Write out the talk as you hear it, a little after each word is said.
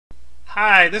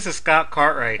Hi, this is Scott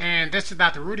Cartwright, And this is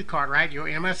Dr. Rudy Cartwright, your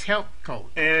MS Health Coach.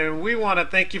 and we want to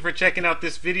thank you for checking out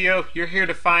this video. You're here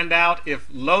to find out if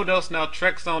low-dose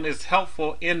naltrexone is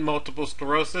helpful in multiple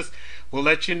sclerosis. We'll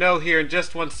let you know here in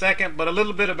just 1 second, but a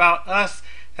little bit about us.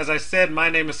 As I said, my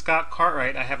name is Scott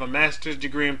Cartwright. I have a master's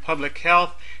degree in public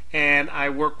health, and I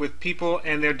work with people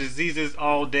and their diseases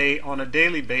all day on a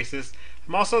daily basis.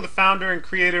 I'm also the founder and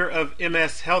creator of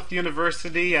MS Health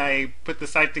University. I put the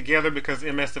site together because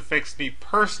MS affects me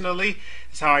personally.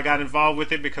 It's how I got involved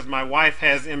with it because my wife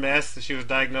has MS. She was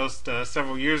diagnosed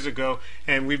several years ago,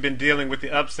 and we've been dealing with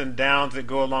the ups and downs that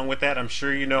go along with that. I'm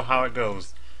sure you know how it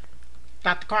goes.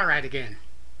 Dr. Cartwright again.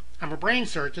 I'm a brain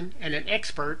surgeon and an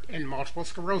expert in multiple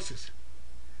sclerosis.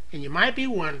 And you might be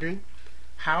wondering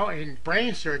how a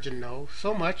brain surgeon knows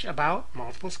so much about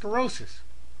multiple sclerosis.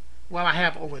 Well, I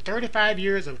have over 35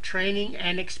 years of training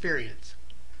and experience.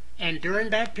 And during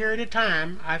that period of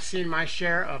time, I've seen my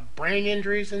share of brain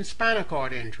injuries and spinal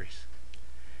cord injuries.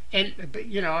 And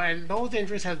those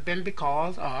injuries have been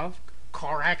because of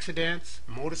car accidents,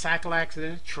 motorcycle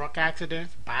accidents, truck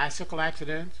accidents, bicycle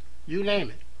accidents, you name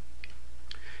it.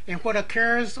 And what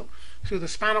occurs to the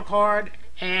spinal cord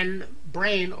and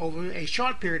brain over a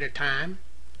short period of time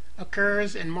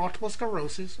occurs in multiple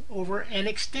sclerosis over an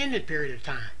extended period of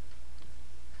time.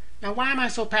 Now, why am I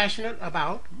so passionate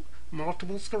about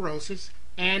multiple sclerosis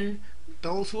and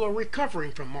those who are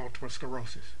recovering from multiple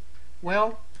sclerosis?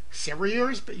 Well, several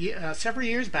years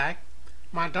back,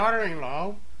 my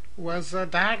daughter-in-law was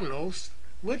diagnosed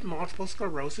with multiple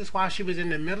sclerosis while she was in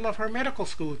the middle of her medical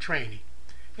school training.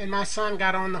 And my son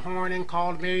got on the horn and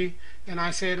called me, and I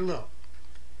said, look,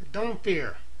 don't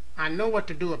fear. I know what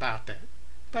to do about that.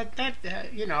 But that,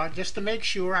 just to make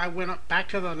sure, I went back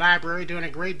to the library doing a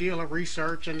great deal of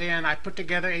research, and then I put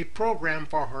together a program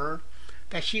for her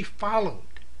that she followed.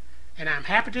 And I'm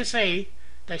happy to say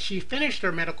that she finished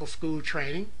her medical school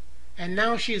training, and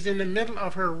now she's in the middle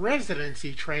of her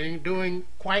residency training doing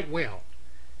quite well.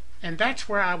 And that's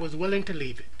where I was willing to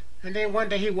leave it. And then one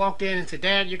day he walked in and said,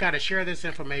 Dad, you got to share this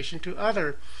information to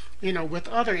with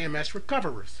other MS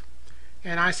recoverers.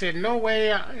 And I said, no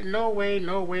way, no way,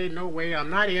 no way, no way.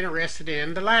 I'm not interested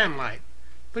in the limelight.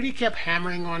 But he kept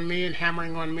hammering on me and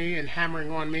hammering on me and hammering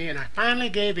on me. And I finally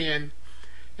gave in.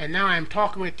 And now I'm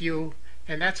talking with you.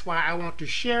 And that's why I want to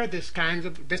share this kind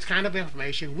of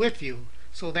information with you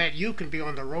so that you can be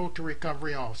on the road to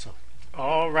recovery also.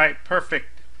 All right, perfect.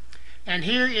 And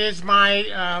here is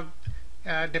my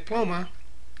diploma,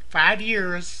 5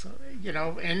 years, in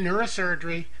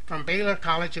neurosurgery from Baylor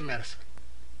College of Medicine.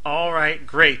 All right,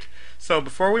 great. So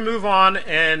before we move on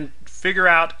and figure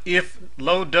out if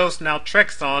low-dose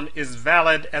naltrexone is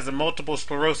valid as a multiple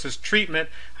sclerosis treatment,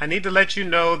 I need to let you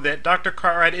know that Dr.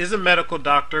 Cartwright is a medical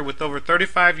doctor with over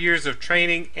 35 years of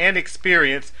training and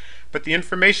experience, but the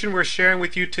information we're sharing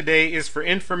with you today is for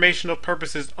informational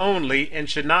purposes only and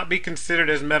should not be considered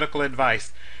as medical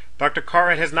advice. Dr.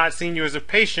 Cartwright has not seen you as a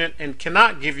patient and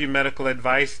cannot give you medical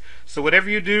advice, so whatever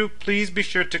you do, please be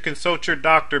sure to consult your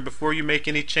doctor before you make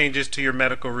any changes to your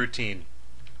medical routine.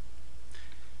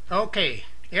 Okay,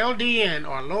 LDN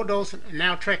or low dose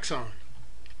naltrexone.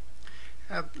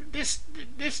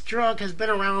 This drug has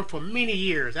been around for many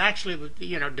years. Actually, it was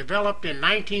developed in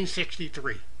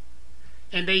 1963,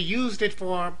 and they used it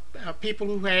for people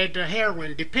who had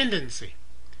heroin dependency.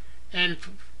 And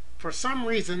for some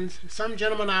reason, some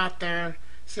gentleman out there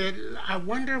said, I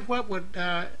wonder what would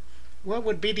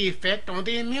be the effect on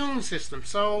the immune system.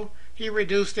 So he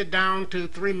reduced it down to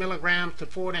 3 milligrams to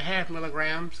 4.5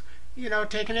 milligrams,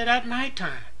 taking it at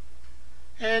nighttime.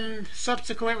 And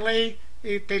subsequently,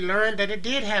 they learned that it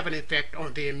did have an effect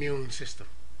on the immune system.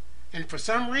 And for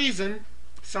some reason,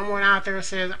 someone out there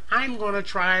says, I'm going to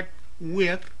try it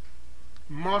with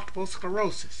multiple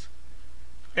sclerosis.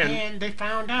 And they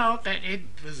found out that it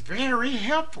was very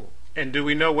helpful. And do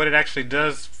we know what it actually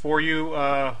does for you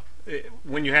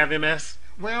when you have MS?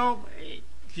 Well,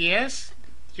 yes,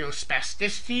 your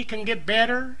spasticity can get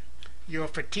better, your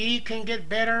fatigue can get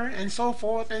better, and so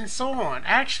forth and so on.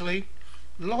 Actually,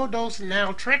 low-dose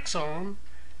naltrexone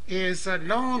is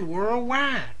known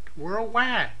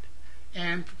worldwide.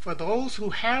 And for those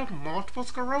who have multiple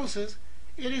sclerosis,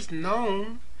 it is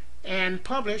known and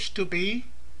published to be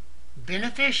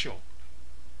beneficial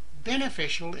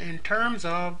in terms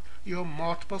of your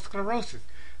multiple sclerosis.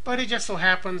 But it just so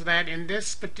happens that in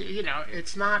this,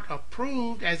 it's not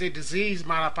approved as a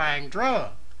disease-modifying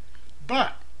drug,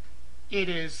 but it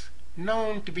is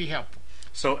known to be helpful.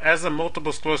 So as a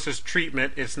multiple sclerosis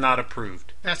treatment, it's not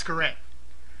approved. That's correct.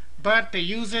 But they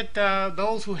use it,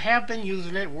 those who have been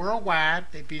using it worldwide,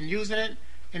 they've been using it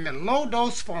in the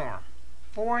low-dose form,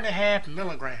 4.5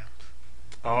 milligrams.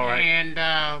 All right.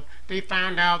 And they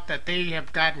found out that they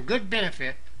have gotten good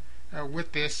benefit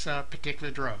with this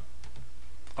particular drug.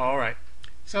 All right.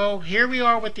 So here we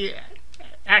are with the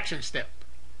action step.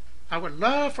 I would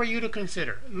love for you to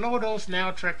consider low dose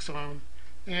naltrexone,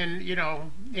 and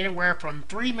anywhere from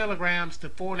 3 milligrams to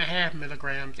 4.5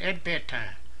 milligrams at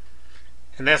bedtime.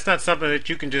 And that's not something that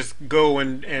you can just go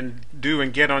and do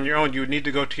and get on your own. You would need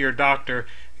to go to your doctor.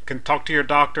 You can talk to your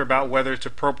doctor about whether it's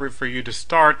appropriate for you to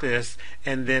start this,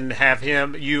 and then have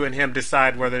you and him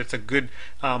decide whether it's a good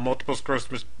multiple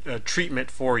sclerosis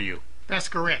treatment for you. That's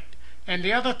correct. And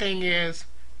the other thing is,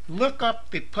 look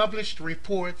up the published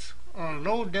reports on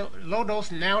low dose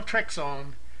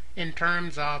naltrexone in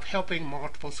terms of helping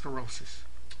multiple sclerosis.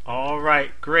 All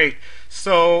right, great.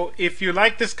 So if you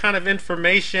like this kind of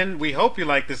information, we hope you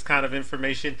like this kind of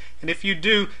information, and if you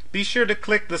do, be sure to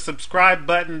click the subscribe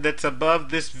button that's above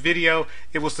this video.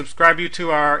 It will subscribe you to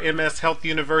our MS Health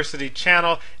University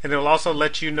channel, and it will also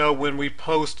let you know when we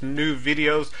post new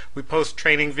videos. We post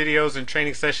training videos and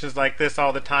training sessions like this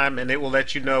all the time, and it will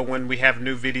let you know when we have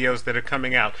new videos that are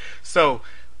coming out. So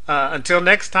until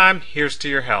next time, here's to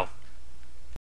your health.